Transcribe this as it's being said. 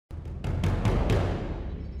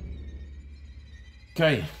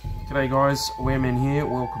Okay, g'day guys, Wereman here.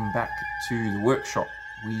 Welcome back to the workshop.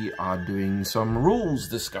 We are doing some rules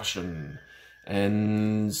discussion,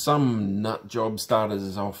 and some nut job started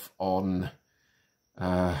us off on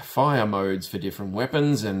fire modes for different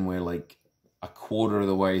weapons, and we're like a quarter of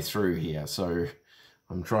the way through here, so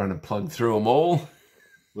I'm trying to plug through them all.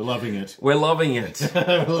 We're loving it. We're loving it.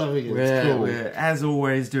 We're loving it. It's cool. We're, as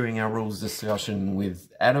always, doing our rules discussion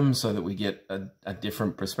with Adam so that we get a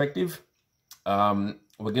different perspective.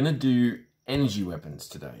 We're going to do energy weapons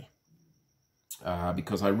today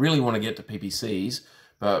because I really want to get to PPCs,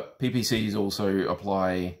 but PPCs also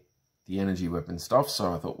apply the energy weapon stuff,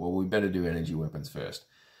 so I thought, well, we better do energy weapons first.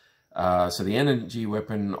 So the energy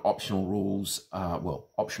weapon optional rules,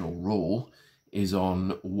 optional rule is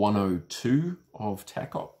on 102 of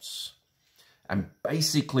TAC Ops. And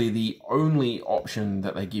basically the only option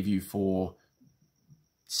that they give you for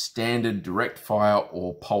standard direct fire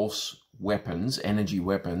or pulse weapons, energy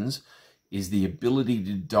weapons, is the ability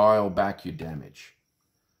to dial back your damage.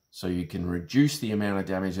 So you can reduce the amount of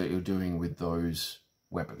damage that you're doing with those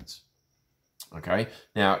weapons. Okay,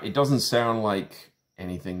 now it doesn't sound like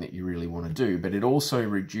anything that you really want to do, but it also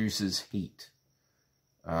reduces heat.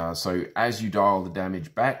 So as you dial the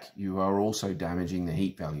damage back, you are also damaging the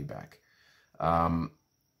heat value back.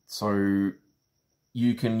 So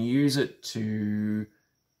you can use it to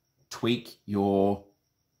tweak your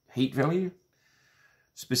heat value,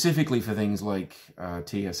 specifically for things like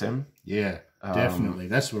TSM. Yeah, definitely.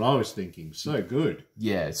 That's what I was thinking. So good.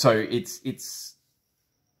 Yeah, so it's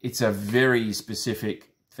a very specific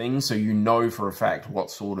thing, so you know for a fact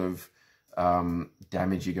what sort of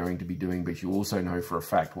damage you're going to be doing, but you also know for a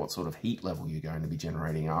fact what sort of heat level you're going to be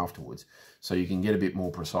generating afterwards, so you can get a bit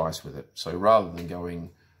more precise with it. So rather than going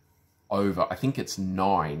over, I think it's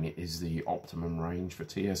 9 is the optimum range for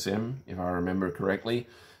TSM, if I remember correctly.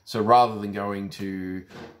 So rather than going to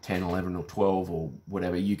 10, 11 or 12 or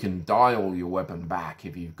whatever, you can dial your weapon back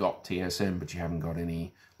if you've got TSM, but you haven't got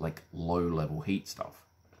any like low level heat stuff.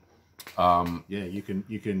 Yeah, you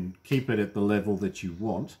can keep it at the level that you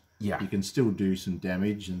want. Yeah. You can still do some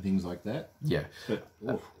damage and things like that. Yeah. But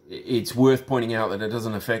it's worth pointing out that it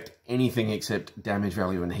doesn't affect anything except damage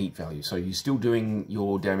value and heat value. So you're still doing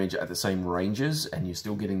your damage at the same ranges, and you're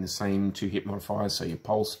still getting the same 2 hit modifiers. So your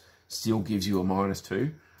pulse still gives you a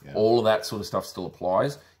 -2. Yeah. All of that sort of stuff still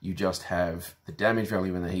applies. You just have the damage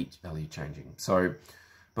value and the heat value changing. So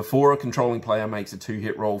before a controlling player makes a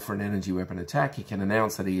 2-hit roll for an energy weapon attack, he can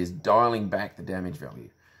announce that he is dialing back the damage value.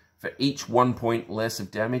 For each 1 point less of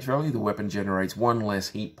damage value, the weapon generates 1 less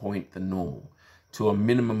heat point than normal, to a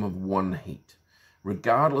minimum of 1 heat.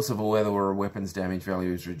 Regardless of whether a weapon's damage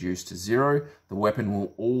value is reduced to 0, the weapon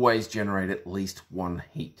will always generate at least 1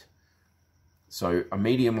 heat. So a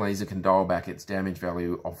medium laser can dial back its damage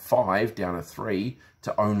value of 5 down to 3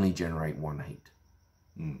 to only generate 1 heat.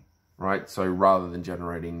 Right? So rather than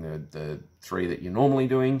generating the 3 that you're normally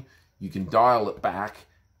doing, you can dial it back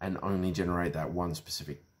and only generate that 1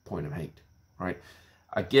 specific point of heat, right?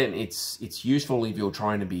 Again, it's useful if you're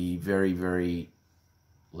trying to be very, very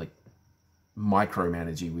like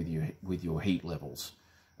micromanaging with your heat levels.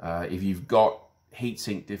 If you've got heat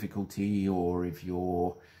sink difficulty, or if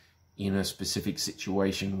you're in a specific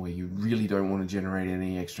situation where you really don't want to generate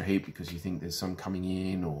any extra heat because you think there's some coming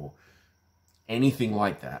in or anything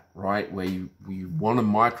like that, right? Where you want to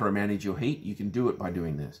micromanage your heat, you can do it by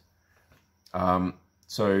doing this.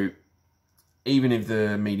 So even if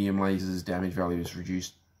the medium laser's damage value is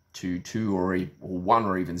reduced to 2 or 1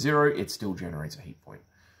 or even 0, it still generates a heat point.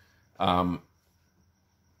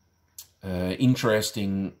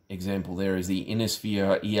 Interesting example there is the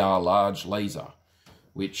Innisphere ER large laser,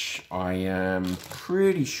 which I am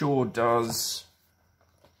pretty sure does,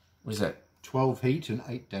 what is that? 12 heat and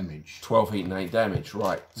 8 damage. 12 heat and 8 damage,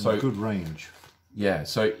 right. So good range. Yeah,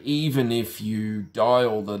 so even if you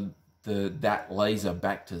dial that laser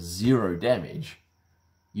back to 0 damage,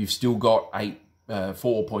 you've still got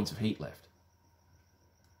 4 points of heat left,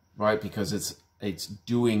 right? Because it's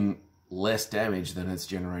doing less damage than it's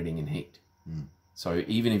generating in heat. So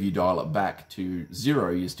even if you dial it back to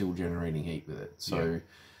 0, you're still generating heat with it. So, yeah.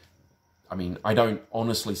 I mean, I don't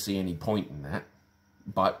honestly see any point in that,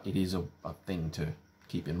 but it is a thing to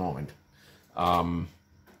keep in mind.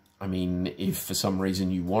 I mean, if for some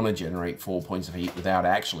reason you want to generate 4 points of heat without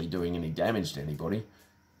actually doing any damage to anybody,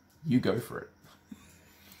 you go for it.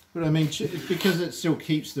 But I mean, because it still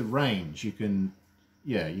keeps the range, you can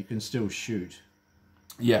still shoot.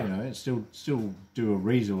 Yeah, you know, it still do a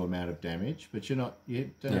reasonable amount of damage, but you don't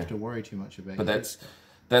have to worry too much about it. But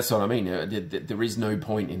that's what I mean. There is no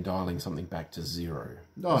point in dialing something back to 0,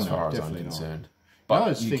 as far as I'm concerned. But I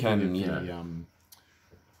was you thinking can, of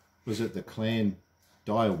was it the Clan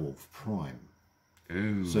Direwolf Prime.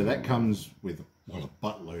 Ooh. So that comes with, well, a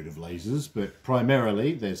buttload of lasers, but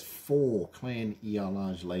primarily there's 4 Clan ER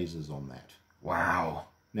large lasers on that. Wow.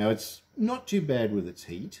 Now, it's not too bad with its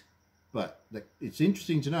heat, but it's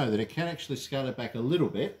interesting to know that it can actually scale it back a little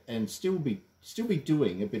bit and still be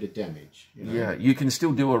doing a bit of damage. You know? Yeah, you can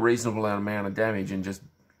still do a reasonable amount of damage and just,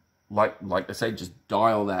 like I say, just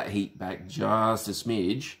dial that heat back just a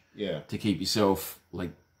smidge. Yeah. To keep yourself,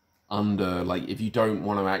 like, under, like, if you don't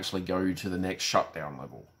want to actually go to the next shutdown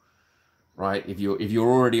level, right? If you're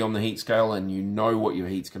already on the heat scale and you know what your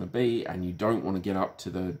heat's going to be and you don't want to get up to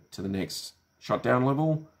the next shutdown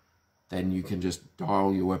level, then you can just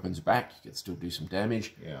dial your weapons back. You can still do some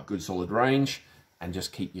damage, good solid range, and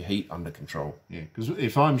just keep your heat under control. Yeah, because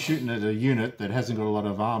if I'm shooting at a unit that hasn't got a lot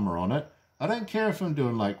of armor on it, I don't care if I'm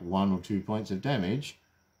doing like 1 or 2 points of damage.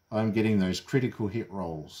 I'm getting those critical hit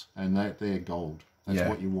rolls, and they're gold. That's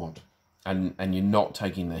what you want. And you're not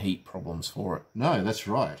taking the heat problems for it. No, that's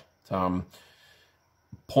right.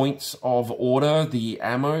 Points of order, the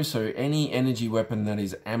ammo. So any energy weapon that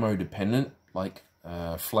is ammo dependent, like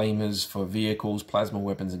flamers for vehicles, plasma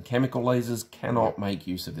weapons, and chemical lasers, cannot make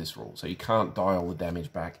use of this rule. So you can't dial the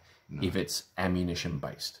damage back if it's ammunition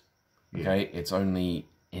based. Okay, it's only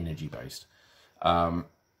energy based.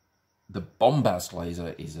 The bombast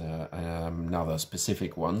laser is another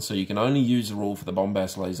specific one. So you can only use the rule for the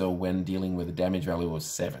bombast laser when dealing with a damage value of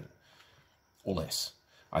 7 or less.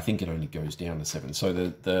 I think it only goes down to 7. So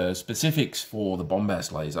the specifics for the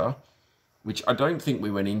bombast laser, which I don't think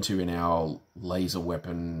we went into in our laser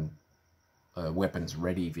weapons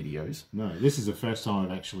ready videos. No, this is the first time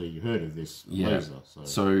I've actually heard of this laser.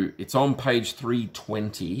 So it's on page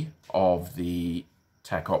 320 of the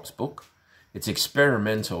TAC Ops book. It's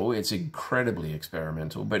experimental. It's incredibly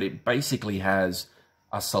experimental, but it basically has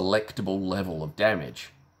a selectable level of damage.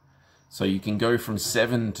 So you can go from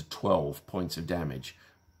 7 to 12 points of damage,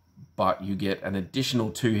 but you get an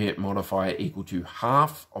additional 2-hit modifier equal to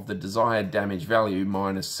half of the desired damage value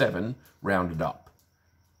minus 7 rounded up.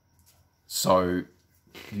 So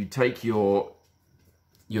you take your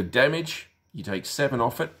damage, you take 7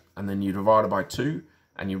 off it, and then you divide it by 2,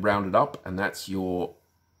 and you round it up, and that's your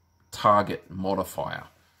target modifier,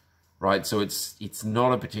 right? So it's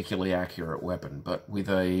not a particularly accurate weapon, but with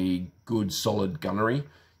a good solid gunnery,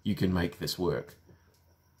 you can make this work.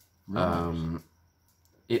 Right.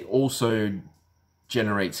 It also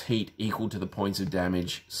generates heat equal to the points of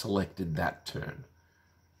damage selected that turn,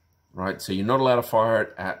 right? So you're not allowed to fire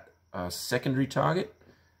it at a secondary target.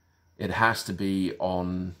 It has to be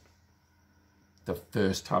on the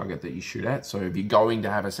first target that you shoot at. So if you're going to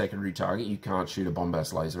have a secondary target, you can't shoot a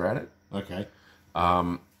bombast laser at it. Okay.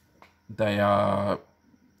 They are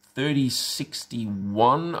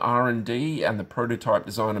 3061 R&D, and the prototype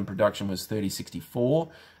design and production was 3064,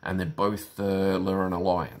 and they're both the Lurin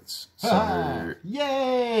Alliance. So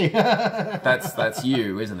yay! that's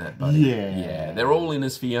you, isn't it, buddy? Yeah. Yeah. They're all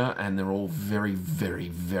Innisphere, and they're all very, very,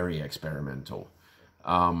 very experimental.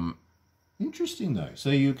 Interesting though. So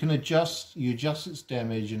you can adjust its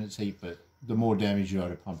damage and its heat, but the more damage you are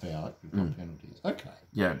to pump out, you've got penalties. Okay.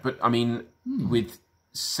 Yeah, but I mean, with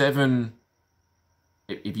 7,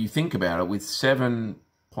 if you think about it, with 7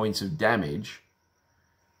 points of damage,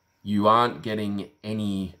 you aren't getting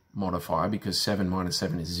any modifier because 7 minus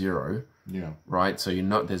 7 is 0. Yeah. Right. So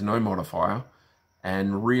there's no modifier,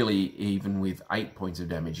 and really, even with 8 points of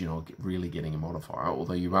damage, you're not really getting a modifier.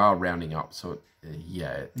 Although you are rounding up, so it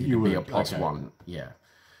would be a +1. Yeah.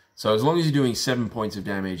 So as long as you're doing 7 points of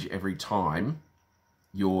damage every time,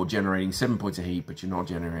 you're generating 7 points of heat, but you're not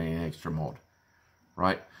generating an extra mod,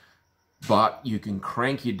 right? But you can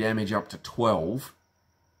crank your damage up to 12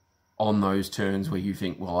 on those turns where you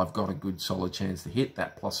think, well, I've got a good solid chance to hit.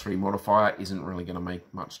 That +3 modifier isn't really going to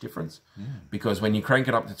make much difference. Because when you crank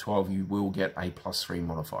it up to 12, you will get a +3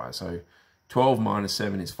 modifier. So 12 minus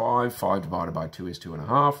 7 is 5. 5 divided by 2 is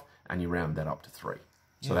 2.5. And you round that up to 3.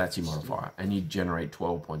 So that's your modifier. And you generate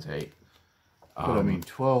 12 points of heat. But I mean,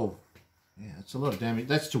 12... Yeah, that's a lot of damage.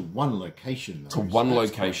 That's to one location, though. To one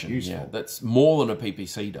location, yeah. That's more than a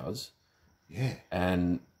PPC does. Yeah.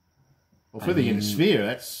 And... Well, for the Innisphere,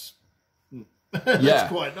 that's... that's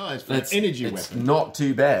quite nice for an energy weapon. It's not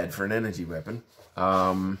too bad for an energy weapon.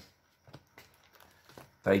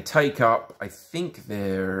 They take up, I think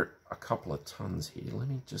they're a couple of tons here. Let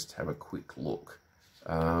me just have a quick look.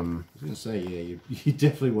 I was going to say, yeah, you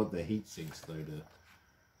definitely want the heat sinks, though, to...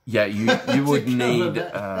 Yeah, you would need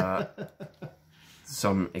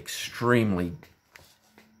some extremely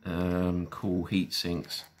cool heat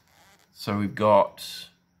sinks. So we've got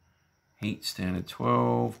heat standard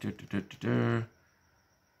 12.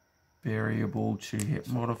 Variable to hit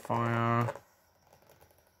modifier.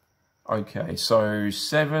 Okay, so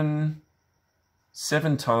 7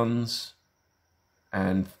 tons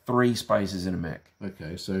and 3 spaces in a mech.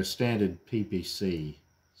 Okay, so standard PPC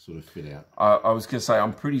sort of fit out. I was going to say,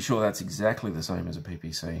 I'm pretty sure that's exactly the same as a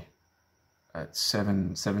PPC. At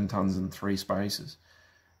 7 tons and 3 spaces.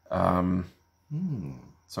 So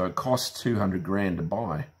it costs 200 grand to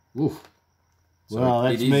buy. Oof. So well,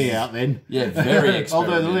 that's me out then. Yeah, very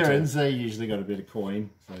experimental. Although the Weermans, they usually got a bit of coin.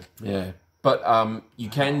 So. Yeah, but you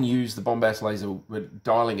can use the bombast laser with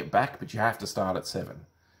dialing it back, but you have to start at 7.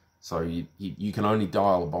 So you can only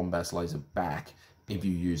dial a bombast laser back if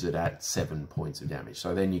you use it at 7 points of damage.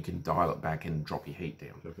 So then you can dial it back and drop your heat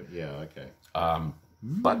down. Yeah, okay.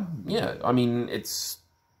 But yeah, I mean, it's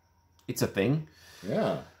a thing.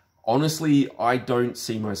 Yeah. Honestly, I don't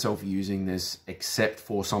see myself using this except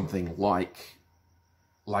for something like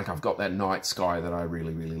I've got that night sky that I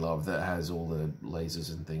really, really love that has all the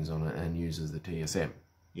lasers and things on it and uses the TSM.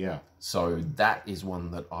 Yeah. So that is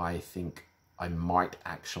one that I think I might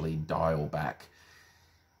actually dial back.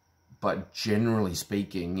 But generally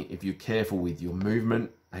speaking, if you're careful with your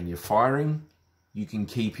movement and your firing, you can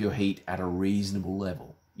keep your heat at a reasonable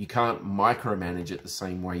level. You can't micromanage it the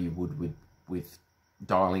same way you would with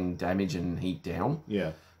dialing damage and heat down.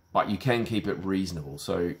 Yeah. But you can keep it reasonable.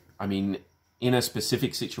 So, I mean, in a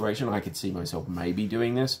specific situation, I could see myself maybe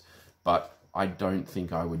doing this, but I don't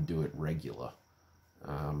think I would do it regular.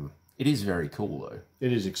 It is very cool, though.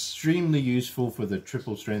 It is extremely useful for the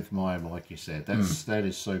triple strength mime, like you said. That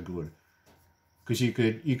is so good, because you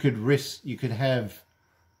could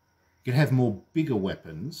have more bigger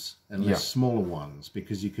weapons and less smaller ones,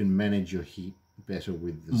 because you can manage your heat better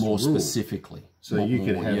with the more specifically. So you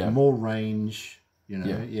could have more range. You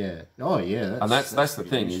know, yeah. Oh, yeah. That's the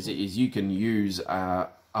thing useful. is you can use a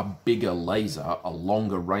bigger laser, a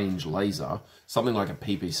longer range laser, something like a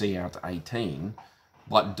PPC out to 18,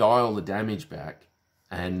 but dial the damage back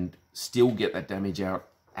and still get that damage out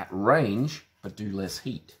at range, but do less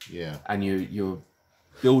heat. Yeah. And you're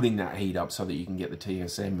building that heat up so that you can get the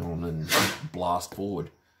TSM on and blast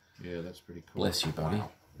forward. Yeah, that's pretty cool. Bless you, buddy. Wow.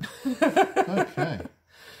 Okay.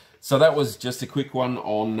 So that was just a quick one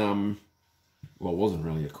on... well, it wasn't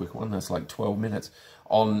really a quick one. That's like 12 minutes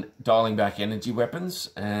on dialing back energy weapons.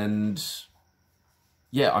 And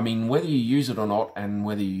yeah, I mean, whether you use it or not and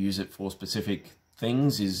whether you use it for specific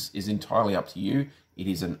things is entirely up to you. It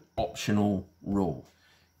is an optional rule.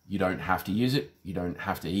 You don't have to use it. You don't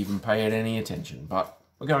have to even pay it any attention. But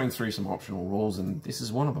we're going through some optional rules, and this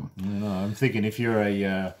is one of them. No, I'm thinking if you're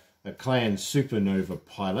a clan supernova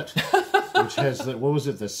pilot... which has the, what was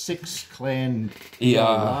it, the 6 clan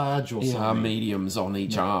large or something? Mediums on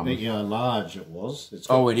each arm. Large it was. It's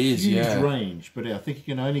got it is, huge range, but I think you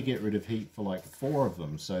can only get rid of heat for like 4 of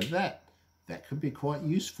them. So that could be quite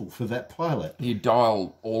useful for that pilot. You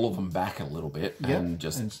dial all of them back a little bit and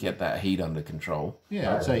just get that heat under control.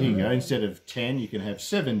 Yeah, so here you go. Instead of 10, you can have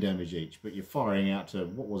 7 damage each, but you're firing out to,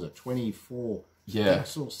 what was it, 24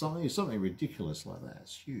 decks or something ridiculous like that.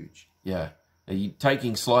 It's huge. Yeah. You're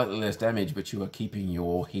taking slightly less damage, but you are keeping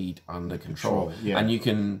your heat under control. Yeah. And you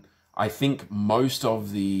can, I think most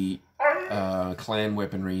of the clan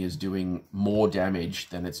weaponry is doing more damage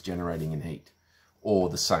than it's generating in heat. Or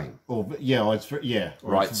the same. Or it's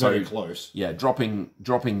very close. Yeah, dropping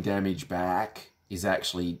damage back is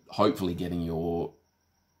actually hopefully getting your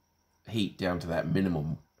heat down to that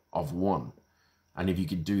minimum of 1. And if you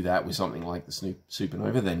could do that with something like the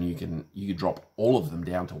Supernova, then you could drop all of them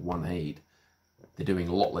down to 1 heat. They're doing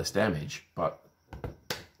a lot less damage, but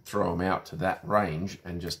throw them out to that range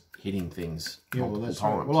and just hitting things multiple times.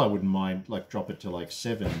 Right. Well, I wouldn't mind, like, drop it to like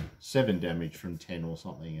 7 damage from 10 or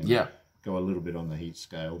something, and go a little bit on the heat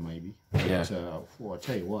scale, maybe. Yeah. But, I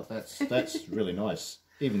tell you what, that's really nice.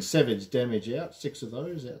 Even 7's damage out, 6 of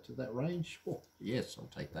those out to that range. Oh, yes, I'll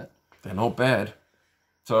take that. They're not bad.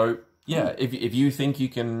 So yeah, if you think you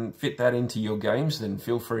can fit that into your games, then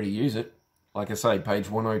feel free to use it. Like I say, page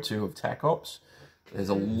 102 of TAC Ops. There's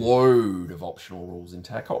a load of optional rules in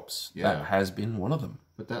TAC Ops. Yeah. That has been one of them.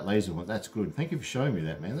 But that laser one, that's good. Thank you for showing me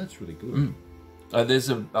that, man. That's really good. There's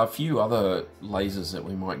a few other lasers that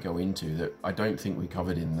we might go into that I don't think we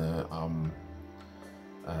covered in the...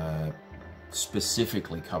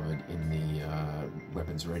 specifically covered in the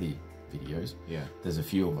Weapons Ready videos. Yeah. There's a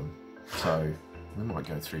few of them. So we might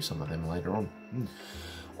go through some of them later on.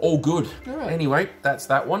 All good. All right. Anyway, that's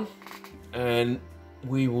that one. And...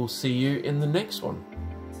 we will see you in the next one.